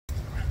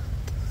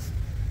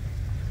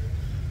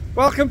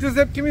Welcome to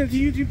Zeb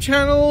Community YouTube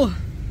channel,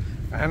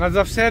 and as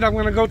I've said, I'm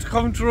going to go to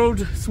Coventry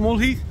Road, Small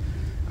Heath,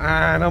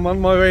 and I'm on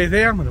my way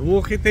there. I'm going to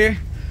walk it there.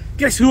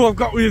 Guess who I've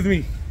got with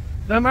me?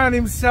 The man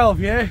himself,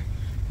 yeah?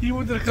 He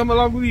wanted to come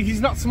along with me.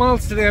 He's not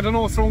smiles today. I don't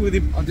know what's wrong with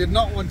him. I did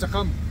not want to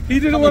come. He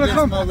didn't want to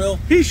come. My will.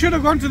 He should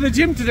have gone to the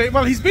gym today.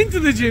 Well, he's been to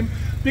the gym.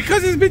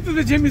 Because he's been to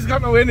the gym, he's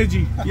got no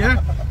energy,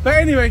 yeah? But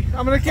anyway,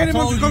 I'm going to get him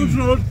onto Coventry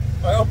Road.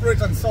 I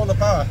operate on solar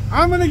power.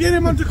 I'm going to get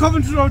him onto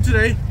Coventry Road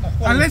today,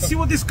 and let's see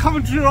what this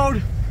Coventry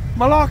Road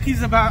malarkey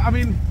is about. I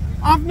mean,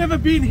 I've never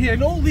been here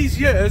in all these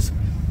years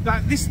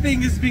that this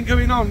thing has been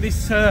going on,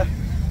 this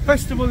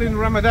festival in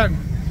Ramadan,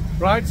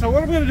 right? So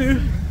what I'm going to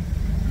do,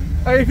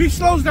 if he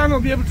slows down, I'll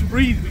be able to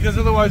breathe, because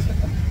otherwise,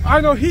 I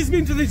know he's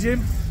been to the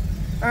gym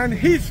and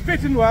he's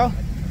fit and well,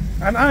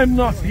 and I'm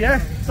not,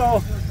 yeah?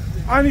 So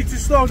I need to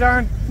slow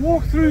down,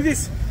 walk through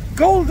this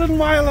golden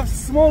mile of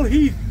Small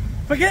Heath.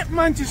 Forget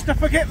Manchester,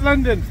 forget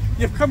London.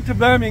 You've come to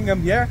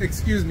Birmingham, yeah?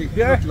 Excuse me,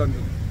 yeah? not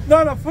London.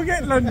 No,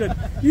 forget London.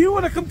 You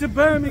want to come to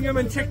Birmingham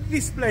and check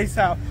this place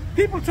out.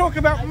 People talk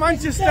about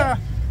Manchester,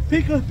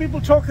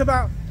 people talk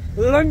about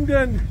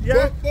London,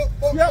 yeah?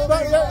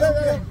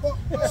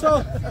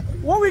 So,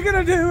 what we're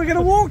going to do, we're going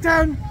to walk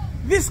down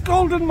this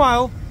golden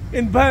mile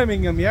in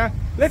Birmingham, yeah?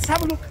 Let's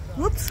have a look.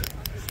 Whoops.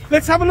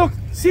 Let's have a look,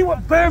 see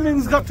what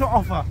Birmingham's got to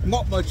offer.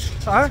 Not much.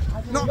 Huh?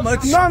 Not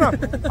much. No.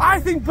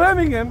 I think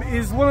Birmingham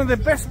is one of the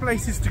best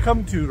places to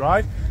come to,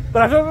 right?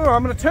 But I don't know,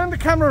 I'm going to turn the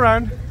camera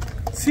around,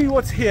 see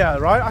what's here,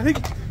 right? I think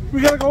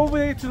we're going to go over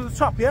there to the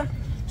top, yeah?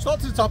 Start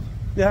to the top.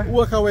 Yeah.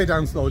 Work our way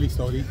down slowly.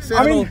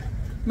 I mean,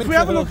 if we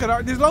have a look at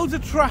it, there's loads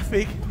of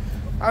traffic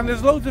and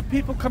there's loads of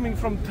people coming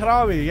from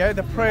Tarawih, yeah?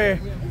 The prayer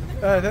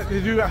that they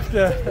do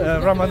after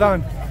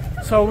Ramadan.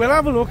 So we'll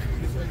have a look,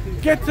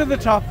 get to the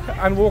top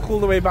and walk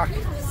all the way back.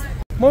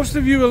 Most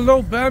of you will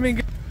know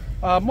Birmingham,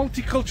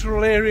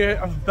 multicultural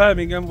area of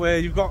Birmingham, where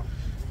you've got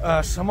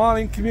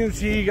Somali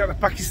community, you've got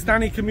the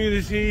Pakistani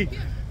community,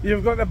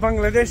 you've got the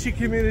Bangladeshi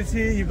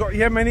community, you've got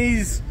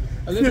Yemenis.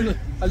 A little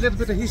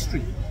bit of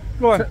history.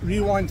 Go on.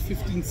 Rewind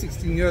 15,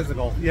 16 years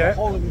ago. Yeah. The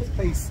whole of this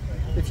place,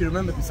 if you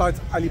remember,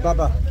 besides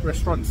Alibaba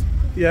restaurants,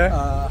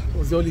 yeah,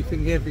 was the only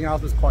thing. Everything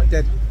else was quite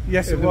dead.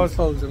 Yes, everything it was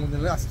closed, and in the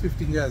last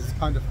 15 years, it's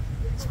kind of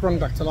sprung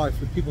back to life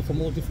with people from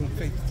all different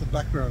faiths and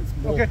backgrounds.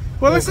 Okay,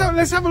 well let's have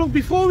a look.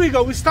 Before we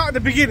go, we start at the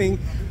beginning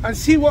and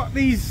see what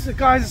these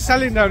guys are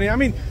selling down here. I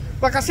mean,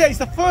 like I said, it's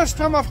the first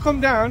time I've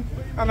come down,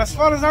 and as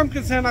far as I'm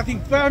concerned, I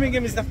think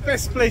Birmingham is the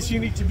best place you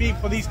need to be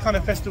for these kind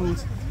of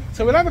festivals.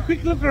 So we'll have a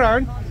quick look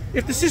around.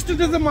 If the sister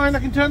doesn't mind,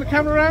 I can turn the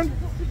camera around.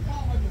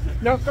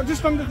 No,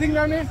 just on the thing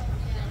down there.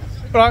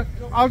 Right,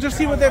 I'll just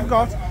see what they've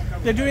got.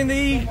 They're doing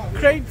the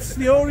crepes,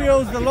 the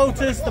Oreos, the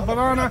Lotus, the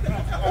banana,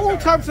 all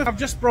types of. I've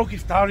just broke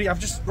iftari. I've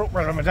just broke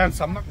my Ramadan,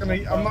 so I'm not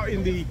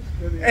in the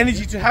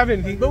energy to have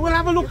anything. But we'll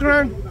have a look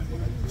around,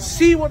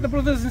 see what the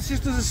brothers and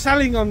sisters are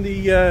selling on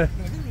the.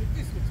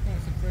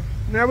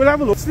 Now we'll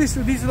have a look. What's this?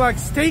 These are like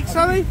steaks,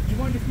 are they? Do you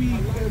mind if we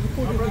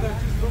record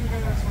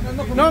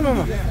it?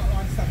 No.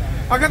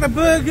 I got the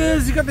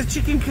burgers. You got the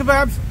chicken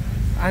kebabs,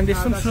 and there's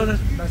some sort of.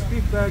 That's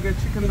beef burger,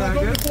 chicken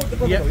burger.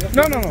 Yeah.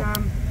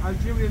 No.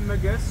 Algerian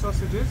nuggets,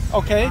 sausages.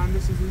 Okay. And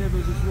this is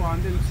livers as well,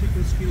 and then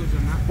chicken skewers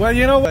and that. Well,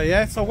 you know what,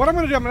 yeah? So what I'm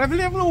going to do, I'm going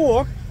to have a little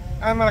walk,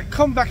 and I'm going to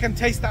come back and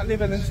taste that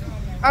liver, and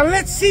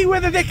let's see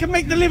whether they can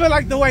make the liver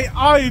like the way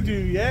I do,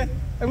 yeah?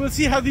 And we'll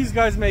see how these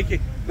guys make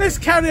it. Let's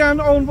carry on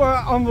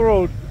the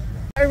road.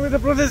 And with the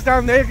brothers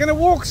down there, going to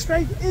walk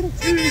straight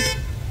into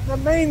the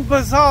main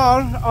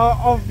bazaar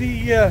of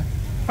the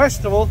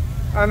festival,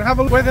 and have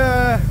a look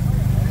whether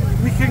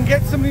we can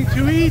get something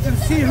to eat and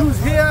see who's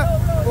here.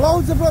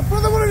 Loads of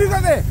brother, what have you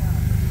got there?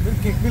 Milk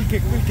cake.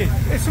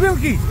 It's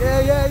milky.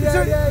 Yeah.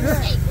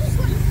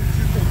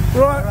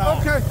 Right,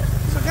 okay.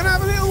 So can I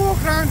have a little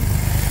walk around?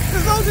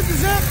 There's loads of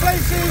dessert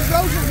places,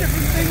 loads of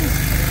different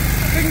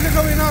things are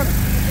going on.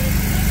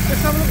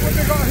 Let's have a look what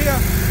they got here.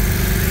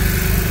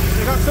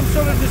 They got some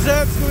sort of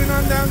desserts going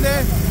on down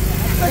there.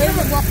 What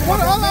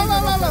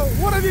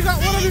have you got?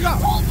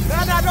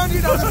 No, don't do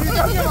that.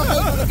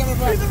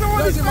 He doesn't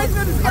want his face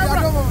on his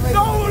camera.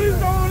 Don't worry.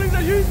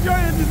 You enjoy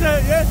the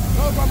dessert, yeah?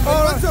 No,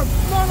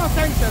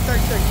 thanks.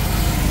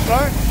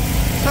 Right?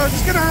 So I'm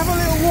just going to have a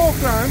little walk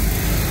around.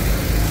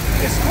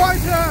 It's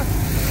quite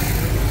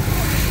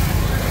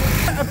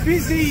a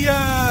busy...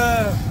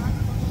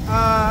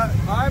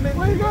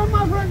 where you going,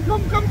 my friend?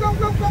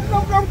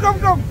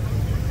 Come.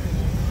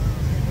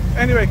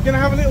 Anyway, going to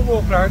have a little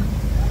walk around.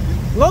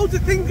 Loads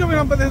of things going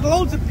on, but there's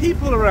loads of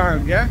people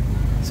around, yeah?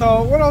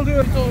 So what I'll do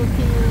is go to...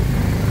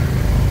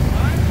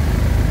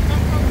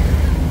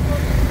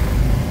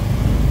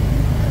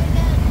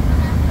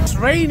 It's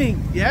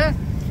raining, yeah?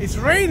 It's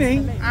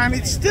raining and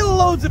it's still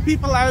loads of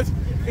people out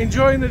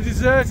enjoying a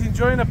dessert,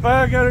 enjoying a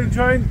burger,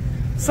 enjoying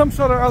some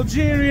sort of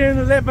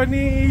Algerian,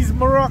 Lebanese,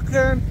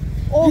 Moroccan,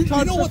 all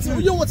types of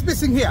You know what's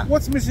missing here?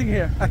 What's missing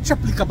here? A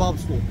chapli kebab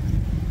store.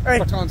 Hey,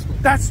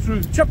 that's true.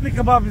 Chapli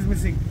kebab is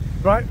missing,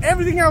 right?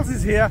 Everything else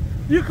is here.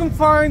 You can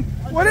find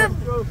whatever.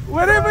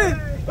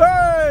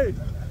 Hey,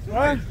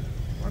 right?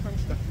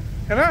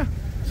 Can I?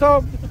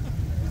 So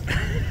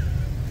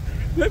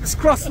Let's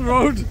cross the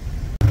road.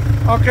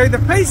 Okay, the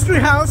pastry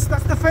house,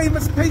 that's the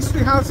famous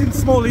pastry house in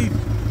Small Heath.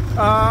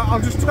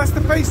 That's the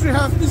pastry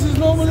house. This is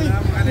normally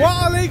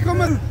wa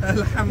alaikum.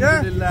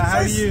 Alhamdulillah, how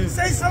are you?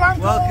 Say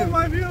salam to all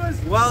my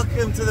viewers.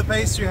 Welcome to the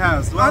pastry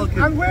house.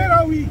 Welcome. And where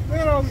are we?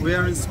 We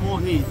are in Small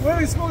Heath. We're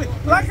in Small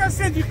Heath. Like I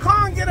said, you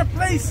can't get a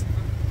place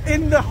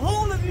in the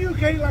whole of the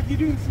UK like you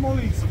do in Small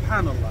Heath.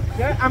 Subhanallah.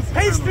 Yeah, and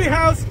pastry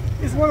house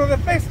is one of the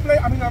best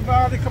places. I mean, I've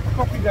had a cup of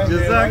coffee down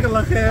there.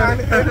 Jazakallah khair.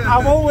 And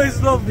I've always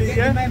loved it.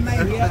 Yeah.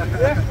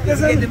 There's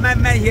the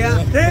man made here.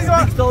 There's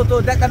one.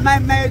 That's the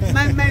man made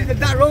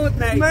that road,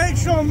 mate. Make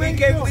sure, We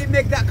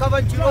make that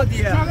Coventry Road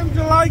here. Tell them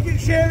to like it,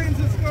 share it, and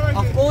subscribe.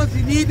 Of course,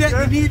 you need it.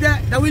 You need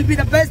it. That will be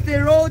the best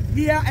road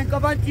here in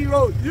Coventry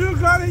Road. You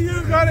got it.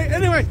 You got it.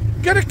 Anyway,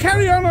 gonna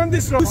carry on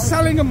this road.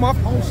 Selling them up,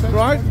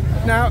 right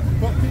now.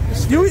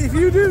 If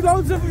you do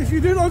loads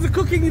of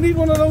cooking, you need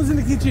one of those in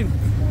the kitchen.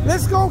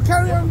 Let's go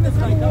carry on this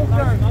walk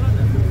around.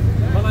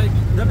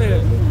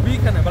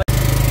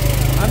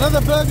 Another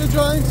burger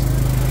joint.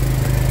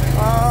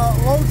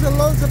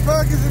 Loads of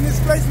burgers in this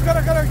place. We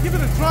gotta give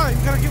it a try.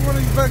 We gotta give one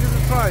of these burgers a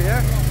try,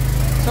 yeah?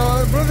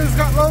 So brother's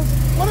got loads.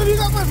 What have you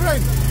got, my friend?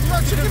 You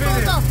got chicken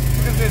burger?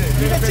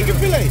 You got chicken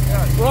fillet?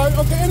 Yeah. Right,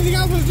 okay, anything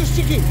else or just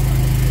chicken?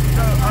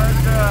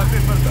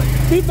 Beef burger.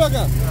 Beef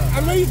burger. Yeah.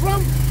 And where are you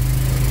from?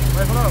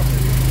 Where from?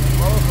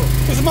 Morocco.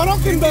 It's a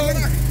Moroccan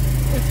burger.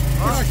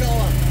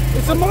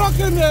 It's a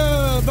Moroccan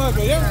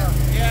burger, yeah?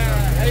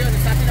 Yeah, it's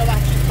a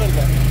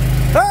cheeseburger.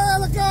 Hey,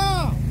 look!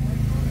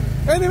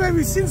 Anyway,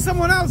 we've seen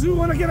someone else who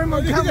want to get him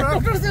on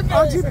camera.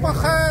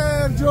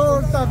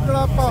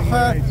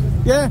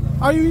 Yeah,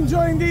 are you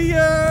enjoying the...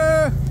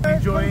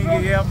 Enjoying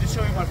it, yeah. I'm just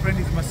showing my friend,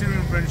 my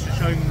Syrian friend, just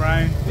showing him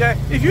around. Yeah,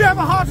 if you have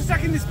a heart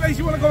attack in this place,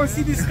 you want to go and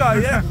see this guy,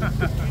 yeah?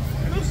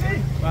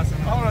 Lucy?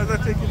 Alright,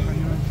 that's it.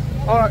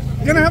 Alright,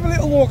 we're going to have a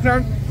little walk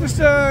around. Just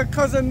a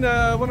cousin,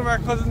 one of our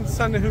cousins'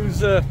 son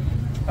who's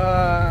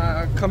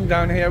come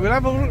down here. We'll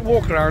have a little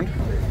walk around.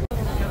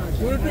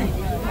 You want a drink?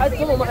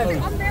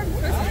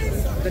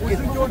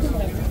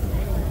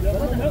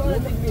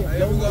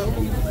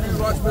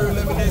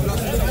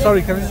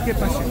 Sorry, can I just get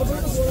my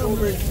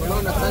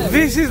shit?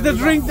 This is the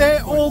drink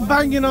they're all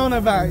banging on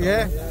about,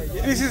 yeah?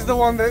 This is the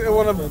one that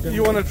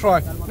you want to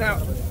try. Now,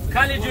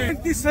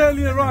 this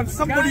earlier on,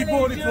 somebody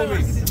bought it for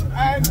me.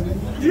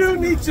 And you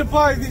need to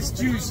buy this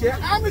juice, yeah?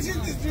 How much is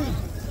this juice?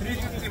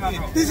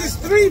 This is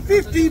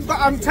 $3.50, but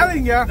I'm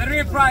telling you,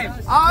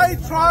 I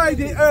tried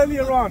it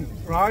earlier on,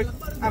 right?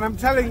 And I'm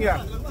telling you,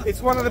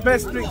 it's one of the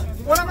best drinks.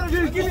 What I'm going to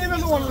do is give me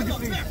another one, would you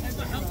please?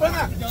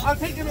 I'll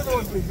take another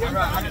one, please.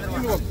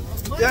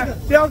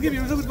 Yeah, I'll give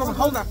you another one.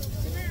 Hold on.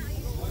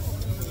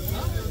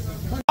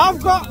 I've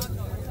got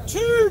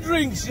 2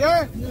 drinks,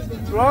 yeah?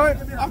 Right?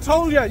 I've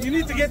told you, you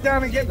need to get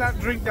down and get that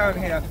drink down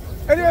here.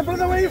 Anyway,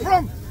 brother, where are you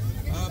from?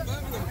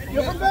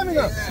 You're from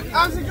Birmingham?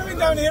 How's it going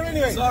down here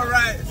anyway? It's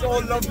alright, it's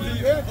all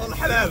lovely, all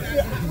halal.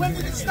 When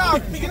did it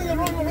start? Beginning of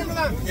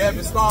Ramadan? Yeah,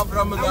 we start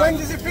Ramadan. And when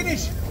does it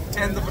finish?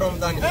 End of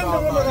Ramadan, End of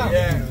Ramadan.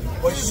 Yeah.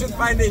 Well, you should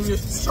find it in your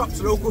shops,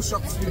 local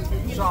shops,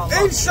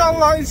 inshallah.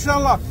 Inshallah,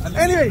 inshallah.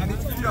 Anyway.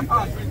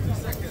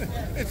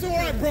 It's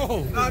alright,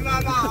 bro. No.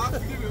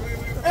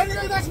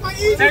 Anyway, that's my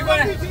easy Take one.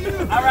 to you.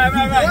 Alright.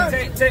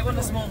 Yeah. Take one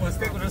of the small ones.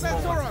 Take one of the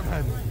small ones. Alright,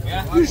 man.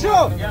 Yeah? You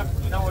sure? Yeah.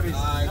 No worries.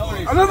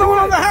 Another one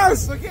on the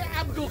house. Look at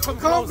Abdul, come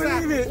Can't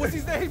closer. believe it. What's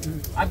his name?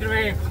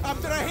 Abdurrahim.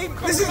 Abdurrahim,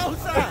 come This is-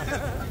 closer.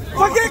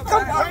 Forget,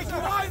 come on.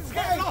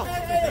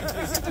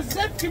 This is the Z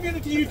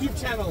Community YouTube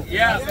channel.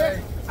 Yeah.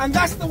 And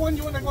that's the one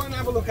you want to go and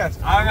have a look at.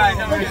 Alright,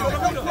 no worries.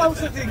 Look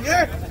closer thing,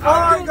 yeah?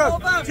 Alright, go.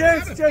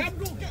 Cheers.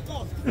 Abdul, get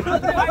lost.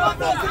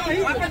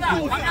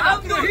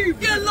 Abdurrahim.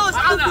 Get lost,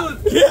 Abdul.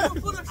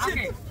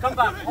 Okay, come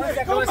back.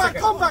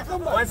 Come back.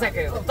 1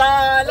 second.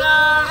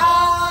 طلع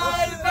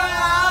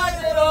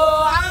البدر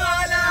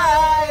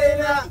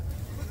علينا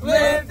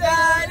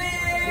والثنيات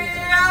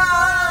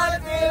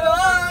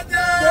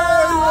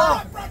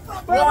الوداع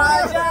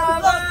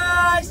وجب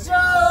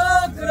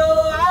الشكر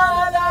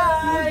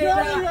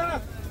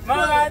علينا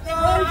ما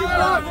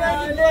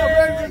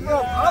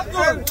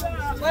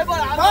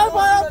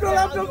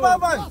Abdul,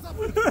 bye.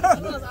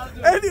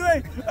 Anyway,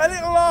 a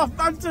little off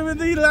banter with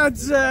the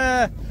lads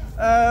at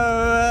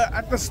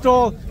the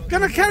stall.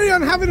 Gonna carry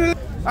on having a...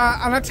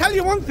 and I tell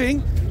you one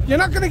thing, you're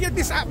not gonna get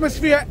this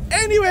atmosphere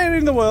anywhere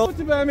in the world.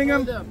 To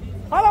Birmingham.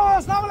 Hello,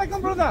 assalamu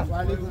alaikum, brother.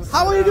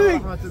 How are you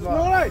doing?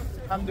 Alright.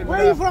 Where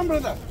are you from,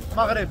 brother?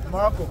 Maghreb,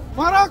 Morocco.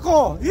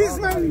 Morocco. He's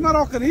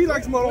Moroccan. He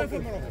likes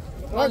Morocco.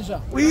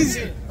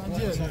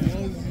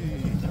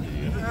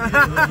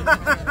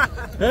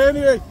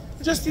 Anyway,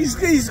 just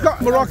he's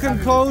got Moroccan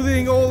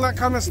clothing, all that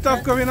kind of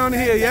stuff going on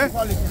here, yeah?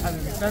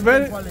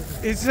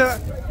 It's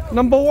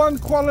 #1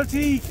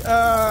 quality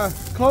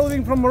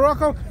clothing from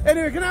Morocco.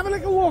 Anyway, can I have a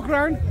little walk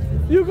around?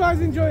 You guys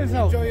enjoy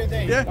yourself. Enjoy your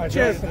day. Yeah,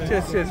 cheers.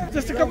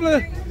 Just a couple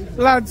of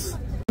lads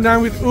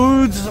down with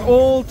ouds,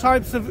 all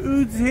types of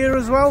ouds here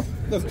as well.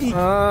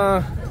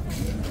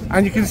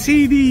 And you can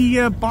see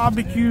the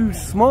barbecue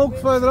smoke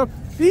further up.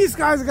 These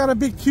guys have got a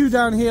big queue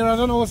down here. I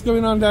don't know what's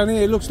going on down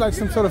here. It looks like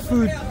some sort of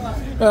food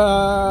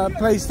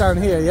place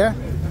down here, yeah?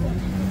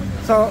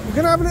 So we're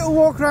gonna have a little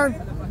walk around.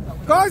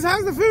 Guys,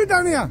 how's the food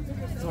down here?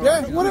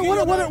 Yeah? What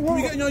Can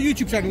we get on your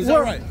YouTube channel? Is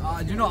that right?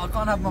 Do you know, I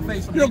can't have my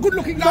face on. You're a good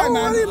looking guy, Don't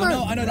man. worry,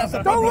 man. I know that's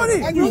a Don't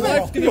worry. And your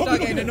wife's gonna start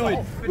getting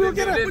annoyed. We'll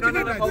get it. No,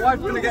 my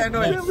wife's gonna get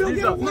annoyed. We'll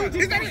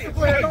get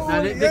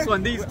it. This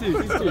one, these two.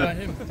 What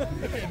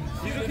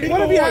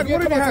have you had?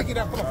 What have you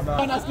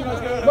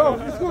had? No,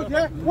 it's good,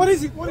 yeah? What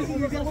is it? What is it?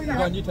 What you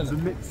had? It's a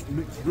mixed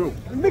grill.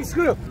 A mixed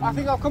grill. I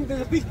think I'll come.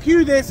 There's a big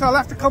queue there, so I'll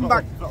have to come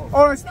back.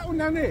 All right, it's that one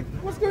down there.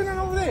 What's going on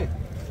over there?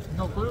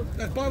 No clue.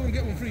 Let's buy one,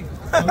 get one free.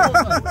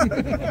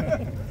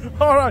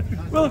 All right.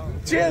 Well,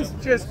 cheers.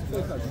 Cheers.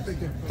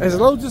 There's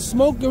loads of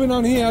smoke going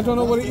on here. I don't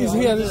know what it is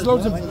here. There's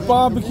loads of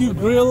barbecue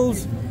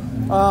grills,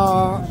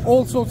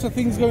 all sorts of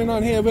things going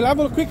on here. We'll have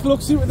a quick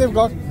look, see what they've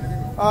got.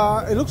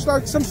 It looks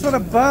like some sort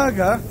of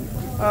burger,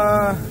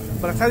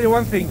 but I tell you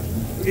one thing,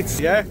 it's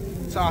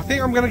So I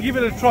think I'm going to give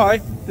it a try.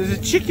 There's a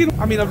chicken.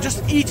 I mean, I've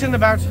just eaten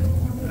about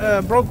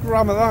broke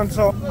Ramadan,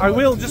 so I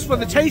will, just for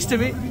the taste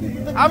of it,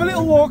 have a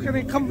little walk and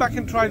then come back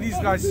and try these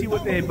guys, see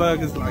what their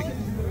burger's like.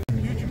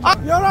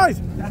 You're right.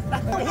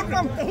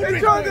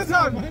 Enjoy the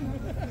time.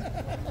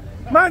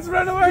 Man's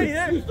run away,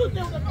 yeah?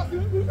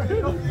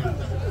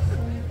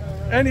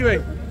 Anyway,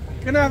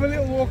 gonna have a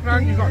little walk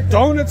around. You've got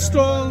donut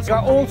stalls,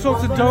 got all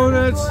sorts of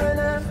donuts.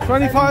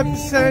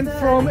 25%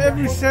 from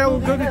every sale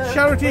will go to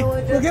charity.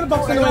 We'll get a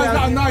box anyway.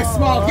 Got a nice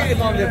smile. Get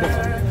him on there,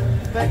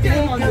 Get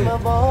him on there.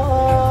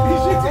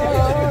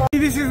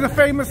 This is the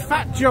famous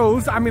Fat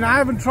Joe's. I mean, I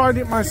haven't tried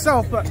it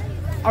myself, but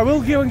I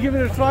will give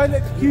it a try.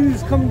 Let the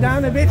queues come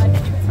down a bit,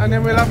 and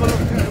then we'll have a look.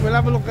 We'll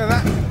have a look at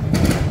that.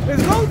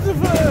 There's loads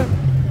of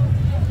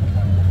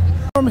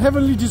from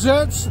Heavenly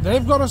Desserts.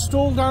 They've got a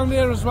stall down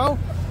there as well.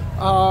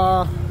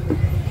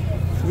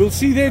 We'll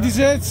see their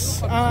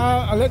desserts.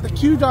 I'll let the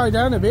queue die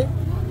down a bit,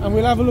 and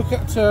we'll have a look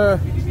at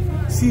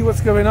see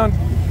what's going on.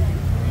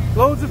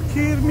 Loads of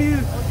kheer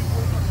meal.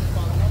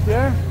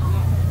 Yeah.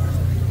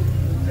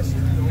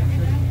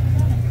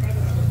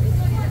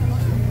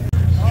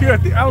 Here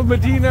at the Al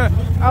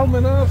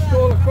Manar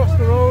stall across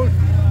the road.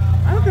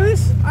 Look at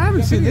this. I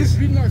haven't seen this.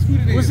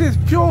 What's this?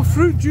 Pure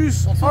fruit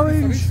juice,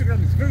 orange.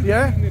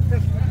 Yeah.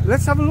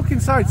 Let's have a look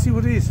inside, see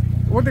what it is.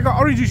 What they got?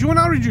 Orange juice. You want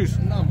orange juice?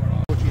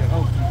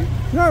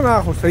 No,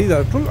 I'll say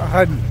that.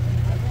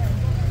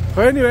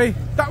 But anyway,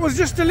 that was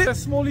just a little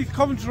Small Heath,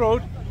 Coventry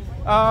Road.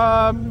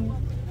 I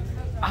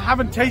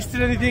haven't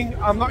tasted anything.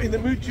 I'm not in the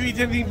mood to eat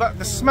anything, but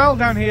the smell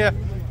down here,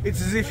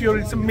 it's as if you're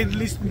in some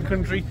Middle Eastern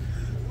country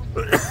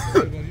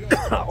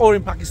or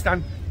in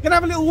Pakistan. Gonna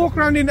have a little walk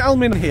around in Al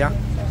Manar here.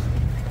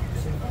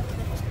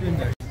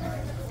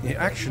 It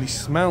actually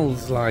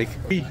smells like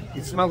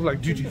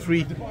duty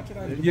free.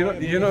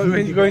 You know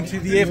when you go into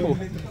the airport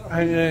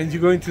and you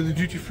go into the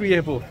duty free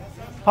airport,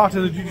 part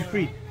of the duty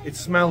free, it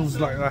smells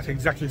like that,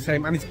 exactly the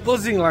same, and it's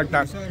buzzing like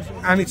that,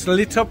 and it's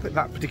lit up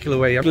that particular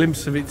way. A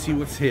glimpse of it, see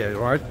what's here,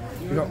 right?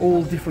 You've got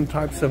all different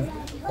types of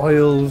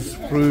oils,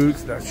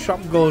 fruits. The shop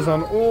goes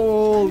on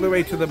all the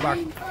way to the back,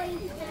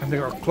 and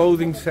they've got a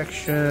clothing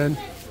section.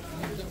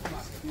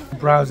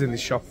 Browse in the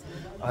shop,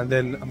 and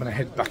then I'm gonna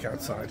head back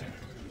outside.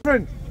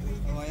 Friend,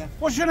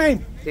 what's your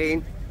name?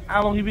 Dean,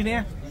 How long have you been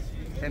here?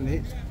 10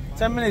 minutes.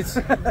 10 minutes.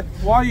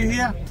 Why are you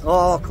here?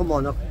 Oh, come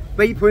on.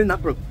 Where you putting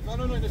that, bro?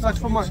 That's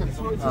for my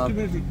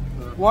community.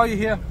 Why are you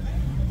here?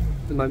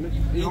 At the moment.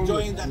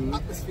 Enjoying that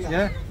atmosphere.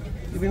 Yeah?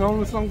 You've been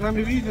homeless a long time,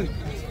 have you eaten?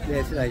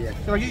 Yeah, today, yeah.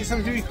 Can I get you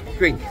something to eat?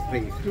 Drink,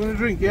 please. You want a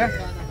drink, yeah?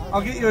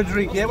 I'll get you a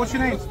drink, yeah? What's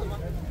your name?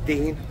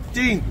 Dean,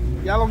 Dean.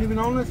 Yeah, how long have you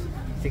been homeless?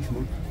 6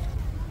 months.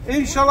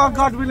 Inshallah,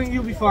 God willing,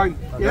 you'll be fine.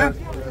 Yeah?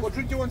 What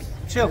drink do you want?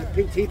 Chill.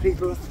 Drink tea, please,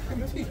 bro. I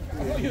want you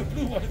a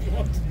blue one if you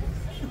want.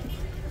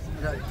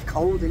 It's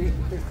cold, isn't it?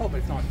 It's cold, but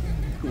it's nice.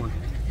 Come on.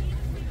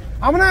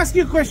 I'm going to ask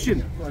you a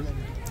question.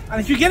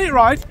 And if you get it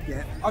right,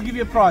 Yeah. I'll give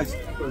you a prize.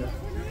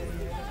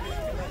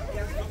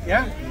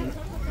 Yeah?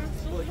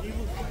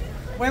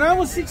 When I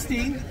was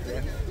 16,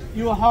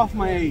 you were half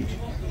my age.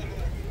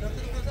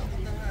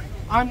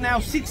 I'm now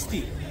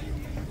 60.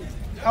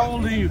 How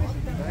old are you?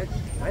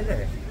 Right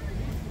there.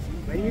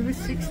 When you were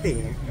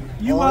 16,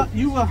 You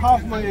were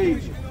half my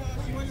age.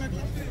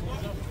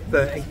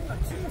 30.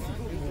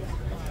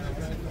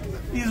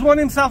 He's won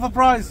himself a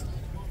prize.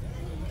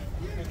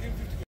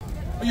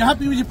 Are you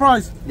happy with your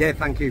prize? Yeah,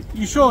 thank you.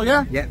 You sure,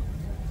 yeah? Yeah,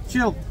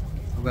 Chill.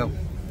 I will.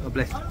 God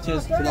bless.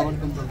 Cheers.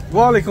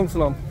 Wa alaikum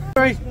salam.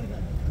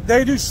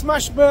 They do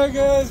smash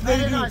burgers,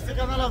 they do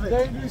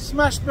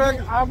smash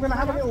burgers. I'm going to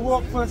have a little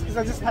walk first because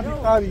I just had it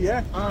early,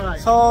 yeah?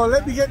 Alright. So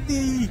let me get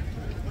the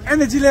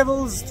energy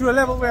levels to a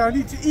level where I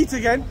need to eat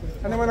again,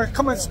 and then when I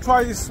come and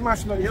try this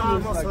smash burger.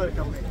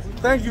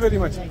 Thank you very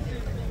much.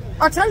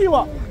 I tell you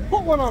what,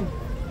 put one on.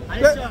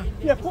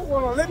 Yeah, put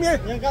one on. Let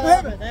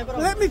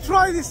me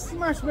try this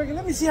smash burger.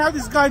 Let me see how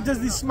this guy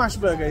does this smash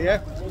burger,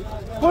 yeah?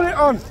 Put it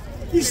on.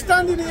 He's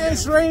standing here,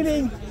 it's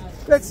raining.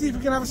 Let's see if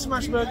we can have a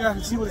smash burger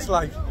and see what it's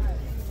like.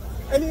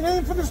 Any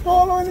name for the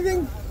stall or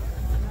anything?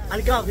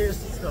 Al-Ghazi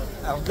store.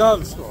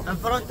 Al-Ghazi store. In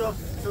front of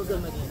Sugar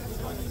Medina.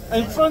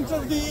 In front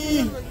of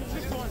the...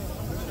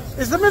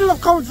 It's the middle of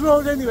Coventry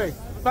Road anyway.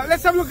 But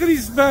let's have a look at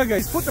his burger.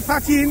 He's put the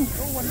patty in.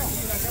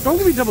 Don't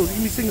give me double,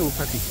 give me single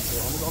patty.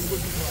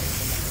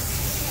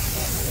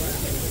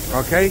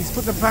 Okay, he's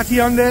put the patty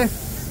on there.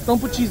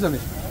 Don't put cheese on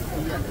it.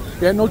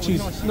 Yeah, no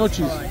cheese. No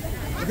cheese.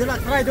 Do you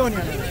like fried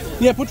onion?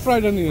 Yeah, put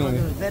fried onion on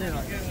it. Very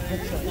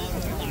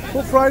nice.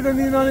 Put fried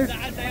onion on it.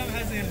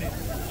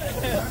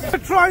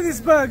 Try this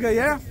burger,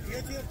 yeah?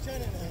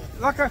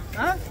 Like a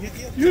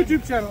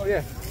YouTube channel,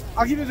 yeah.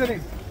 I'll give you the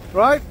name.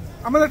 Right?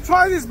 I'm gonna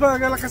try this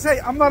burger. Like I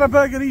say, I'm not a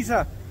burger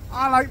eater.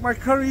 I like my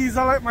curries,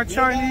 I like my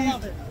Chinese,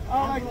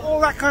 I like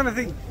all that kind of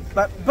thing.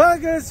 But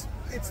burgers,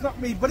 it's not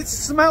me. But it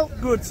smelled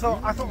good,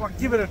 so I thought I'd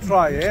give it a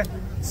try, yeah?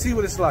 See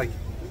what it's like.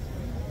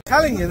 I'm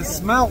telling you, the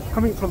smell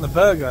coming from the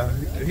burger,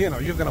 you know,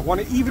 you're gonna want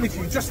it. Even if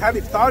you just had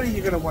it iftari,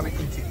 you're gonna want to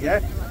eat it, yeah?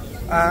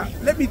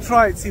 Let me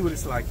try it, see what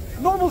it's like.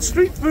 Normal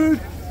street food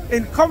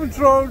in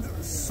Coventry Road,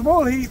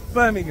 Small Heath,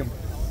 Birmingham.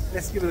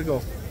 Let's give it a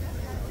go.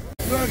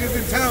 Burgers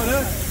in town,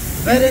 huh?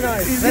 Very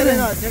nice, very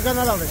nice. You're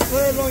gonna love it.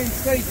 Sirloin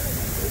steak,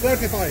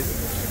 certified.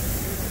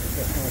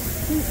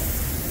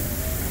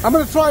 I'm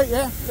gonna try it,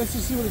 yeah? Let's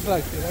just see what it's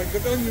like. Like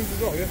the onions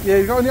as well, yeah? Yeah,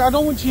 you got any, I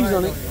don't want cheese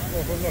on it.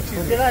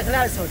 You like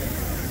rice on it?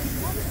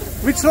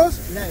 Which sauce?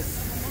 Nice.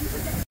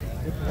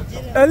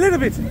 A little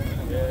bit.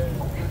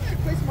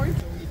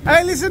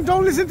 Hey, listen,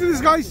 don't listen to this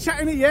guy. He's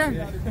chatting it,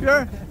 yeah?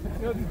 Yeah.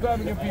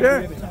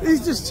 Yeah,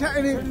 he's just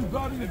chatting it.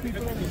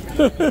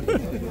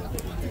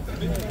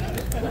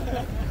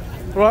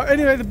 Right,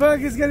 anyway, the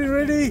burger's getting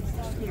ready.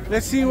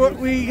 Let's see what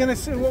we're gonna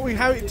see,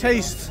 how it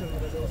tastes.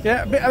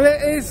 Yeah, a bit of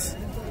lettuce,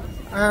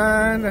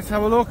 and let's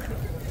have a look.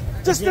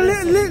 Just a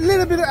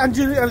little bit of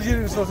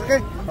Algerian sauce, okay?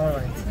 All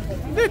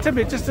right. Little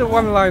bit, just a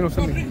one line or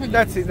something.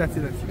 That's it.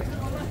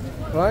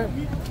 Right.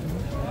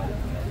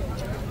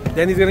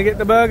 Then he's gonna get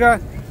the burger,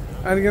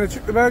 and he's gonna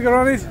chuck the burger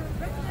on it.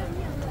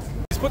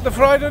 He's put the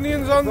fried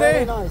onions on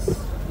Very there. nice.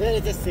 Very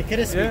tasty,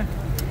 crispy. Yeah,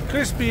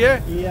 crispy, yeah.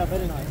 Yeah,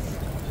 very nice.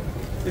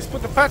 He's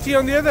put the patty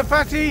on the other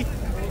patty,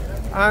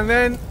 and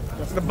then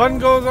the bun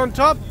goes on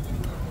top.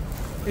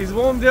 He's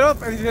warmed it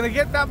up, and he's gonna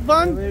get that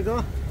bun. There we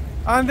go.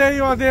 And there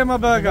you are, there my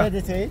burger.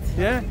 Ready to eat?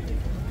 Yeah.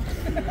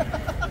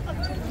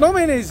 No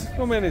mayonnaise,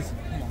 no mayonnaise.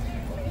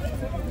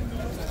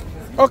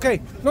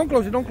 Okay, don't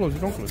close it.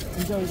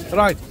 Enjoy it.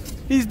 Right,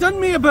 he's done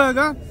me a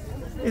burger.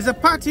 It's a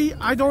patty.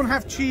 I don't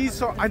have cheese,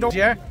 so I don't.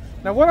 Yeah.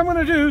 Now what I'm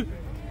gonna do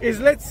is,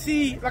 let's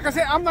see. Like I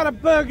said, I'm not a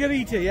burger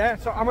eater. Yeah.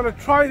 So I'm gonna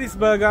try this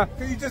burger.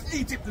 Can you just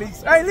eat it,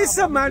 please? Hey,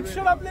 listen, man.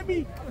 Shut up. Let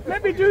me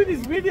do this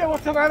video.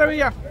 What's the matter with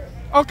you?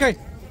 Okay.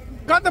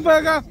 Got the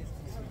burger.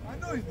 I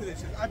know it's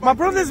delicious. My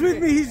brother's with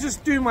me. He's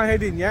just doing my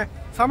head in. Yeah.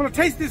 So I'm gonna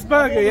taste this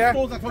burger. Yeah.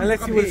 And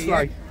let's see what it's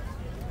like.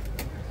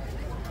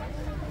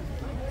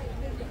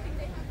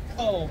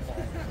 Oh,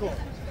 God.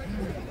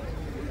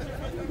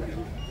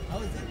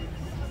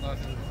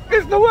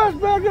 It's the worst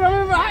burger I've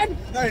ever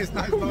had. That is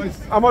nice.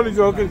 I'm only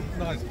joking.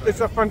 Nice. It's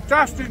a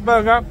fantastic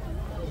burger.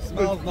 It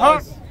smells It's hot.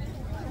 nice.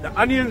 The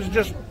onions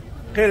just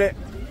kill it.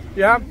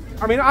 Yeah.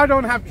 I mean, I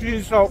don't have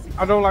cheese, so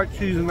I don't like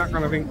cheese and that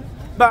kind of thing.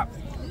 But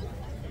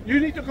you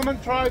need to come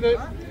and try the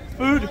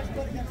food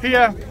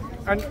here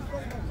and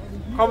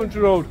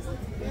Coventry Road.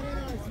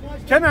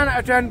 10 out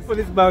of 10 for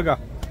this burger.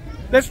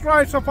 Let's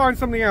try to find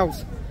something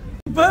else.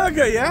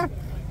 Burger, yeah?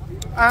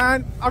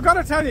 And I've got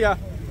to tell you,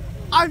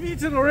 I've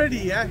eaten already,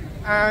 yeah?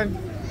 And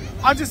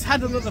I just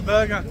had another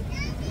burger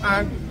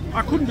and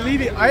I couldn't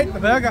believe it. I ate the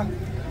burger.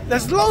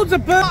 There's loads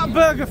of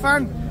burger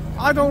fan.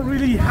 I don't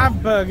really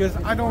have burgers.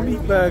 I don't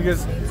eat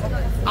burgers.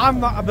 I'm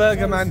not a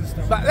burger man.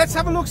 But let's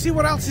have a look, see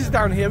what else is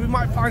down here. We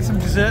might find some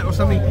dessert or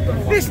something.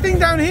 This thing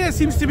down here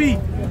seems to be...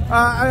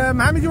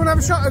 Mohammed, do you want to have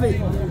a shot at it?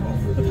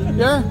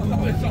 Yeah?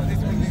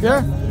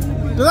 Yeah?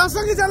 Does that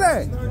sound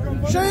good?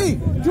 شيء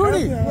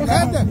جوني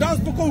هذا ناس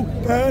بكو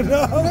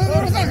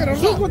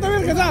سوق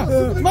وتمر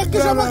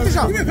كذا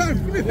مكشة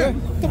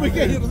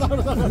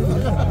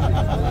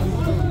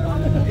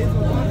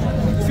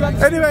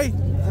Anyway,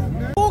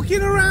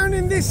 walking around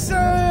in this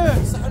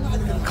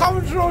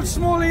Coventry Road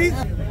Small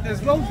Heath,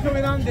 there's loads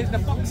going on. There's the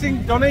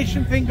boxing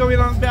donation thing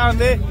going on down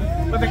there,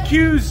 but the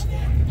queues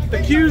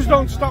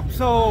don't stop,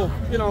 so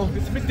you know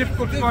it's a bit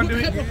difficult to try and do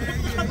it.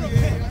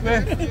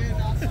 Yeah.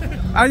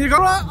 And you got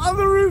right on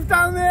the roof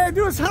down there.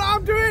 Do a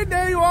salam to it.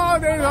 There you are.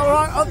 There you are,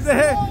 right up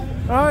there.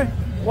 Right,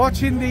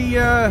 watching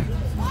the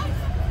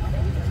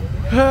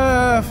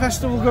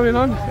festival going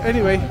on.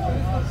 Anyway,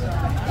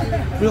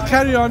 we'll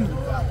carry on.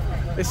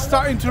 It's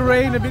starting to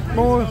rain a bit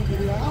more.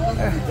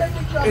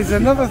 It's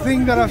another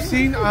thing that I've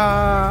seen.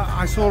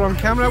 I saw on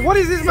camera. What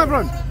is this, my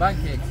friend?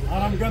 Pancakes.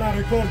 And I'm gonna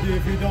record you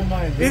if you don't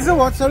mind. Is it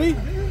what? Sorry.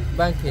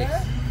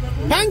 Pancakes.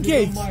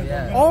 Pancakes?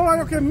 Yeah. All right,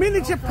 okay,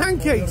 miniature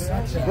pancakes.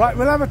 Right,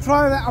 we'll have a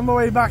try of that on the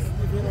way back.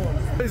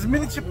 There's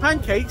miniature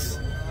pancakes.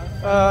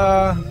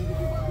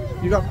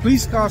 You got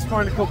police cars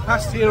trying to come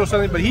past here or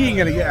something, but he ain't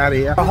gonna get out of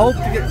here. I hope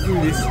to get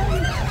through this.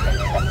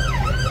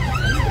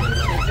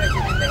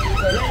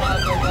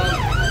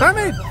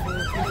 Mohammed!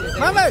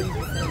 Mohammed!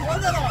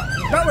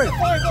 That way!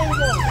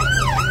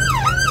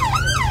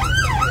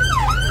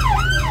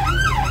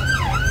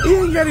 He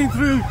ain't getting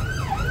through.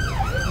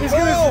 He's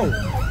gonna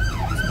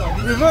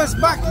reverse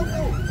back.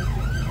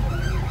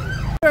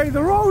 Okay,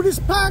 the road is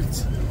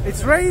packed.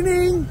 It's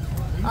raining.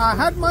 I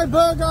had my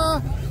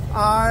burger.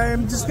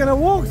 I'm just gonna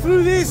walk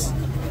through this.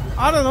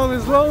 I don't know,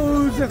 there's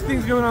loads of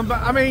things going on,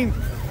 but I mean,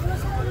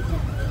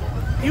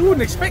 you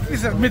wouldn't expect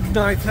this at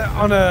midnight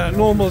on a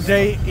normal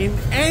day in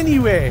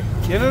anywhere.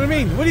 You know what I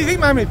mean? What do you think,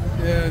 Mohammed?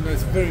 Yeah, no,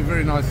 it's very,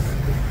 very nice.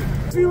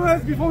 A few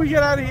words before we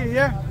get out of here,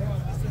 yeah?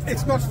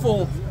 It's not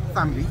for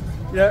family.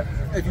 Yeah.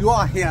 If you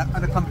are here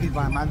and accompanied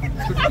by a man, it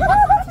should be.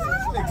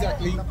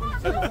 Exactly.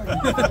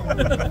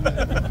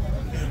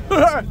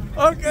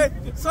 Okay,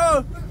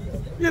 so,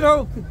 you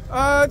know,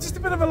 just a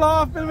bit of a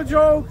laugh, bit of a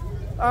joke,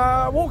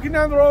 walking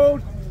down the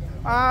road.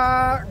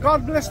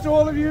 God bless to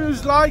all of you.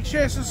 Like,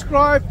 share,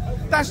 subscribe.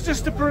 That's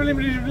just a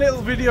preliminary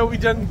little video we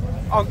done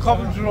on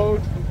Coventry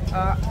Road.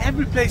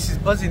 Every place is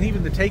buzzing,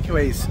 even the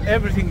takeaways.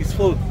 Everything is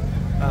full.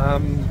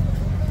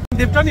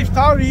 They've done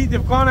iftari,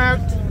 they've gone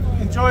out,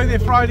 enjoy their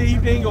Friday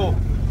evening or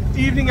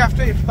evening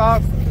after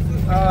iftar.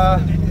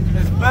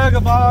 There's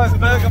burger bars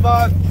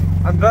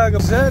and burger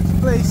dessert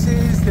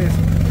places. There's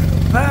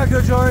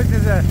burger joints,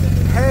 there's a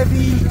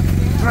heavy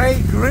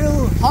tray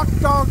grill, hot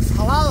dogs,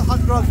 halal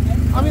hot dogs.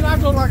 I mean, I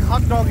don't like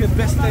hot dog at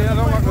best day, I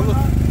don't like the look.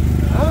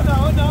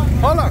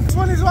 Hold on. This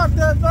one is what,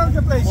 the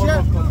burger place,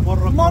 yeah?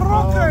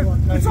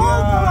 Moroccan. It's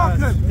all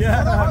Moroccan.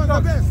 Yeah. Hot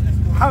dog best.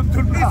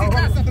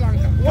 Alhamdulillah.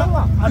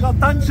 Wallah. Ada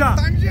Tanja.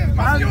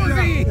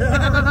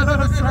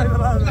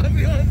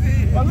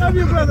 I love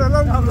you, brother. I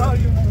love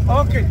you.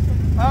 Okay.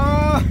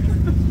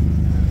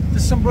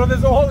 Just some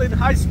brothers all in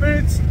high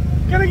spirits.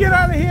 Gonna get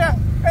out of here.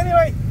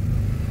 Anyway,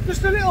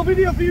 just a little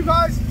video for you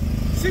guys.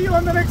 See you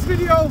on the next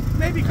video.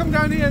 Maybe come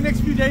down here the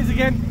next few days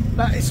again.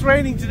 But it's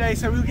raining today,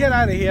 so we'll get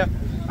out of here.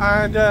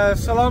 And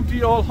salam to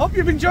you all. Hope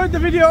you've enjoyed the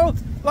video.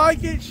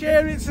 Like it,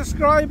 share it,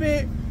 subscribe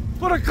it.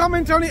 Put a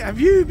comment on it. Have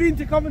you been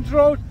to Coventry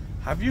Road?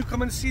 Have you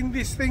come and seen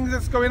these things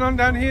that's going on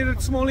down here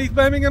at Small Heath,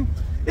 Birmingham?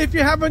 If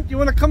you haven't, you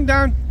want to come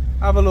down,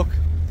 have a look.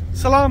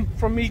 Salam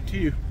from me to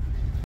you.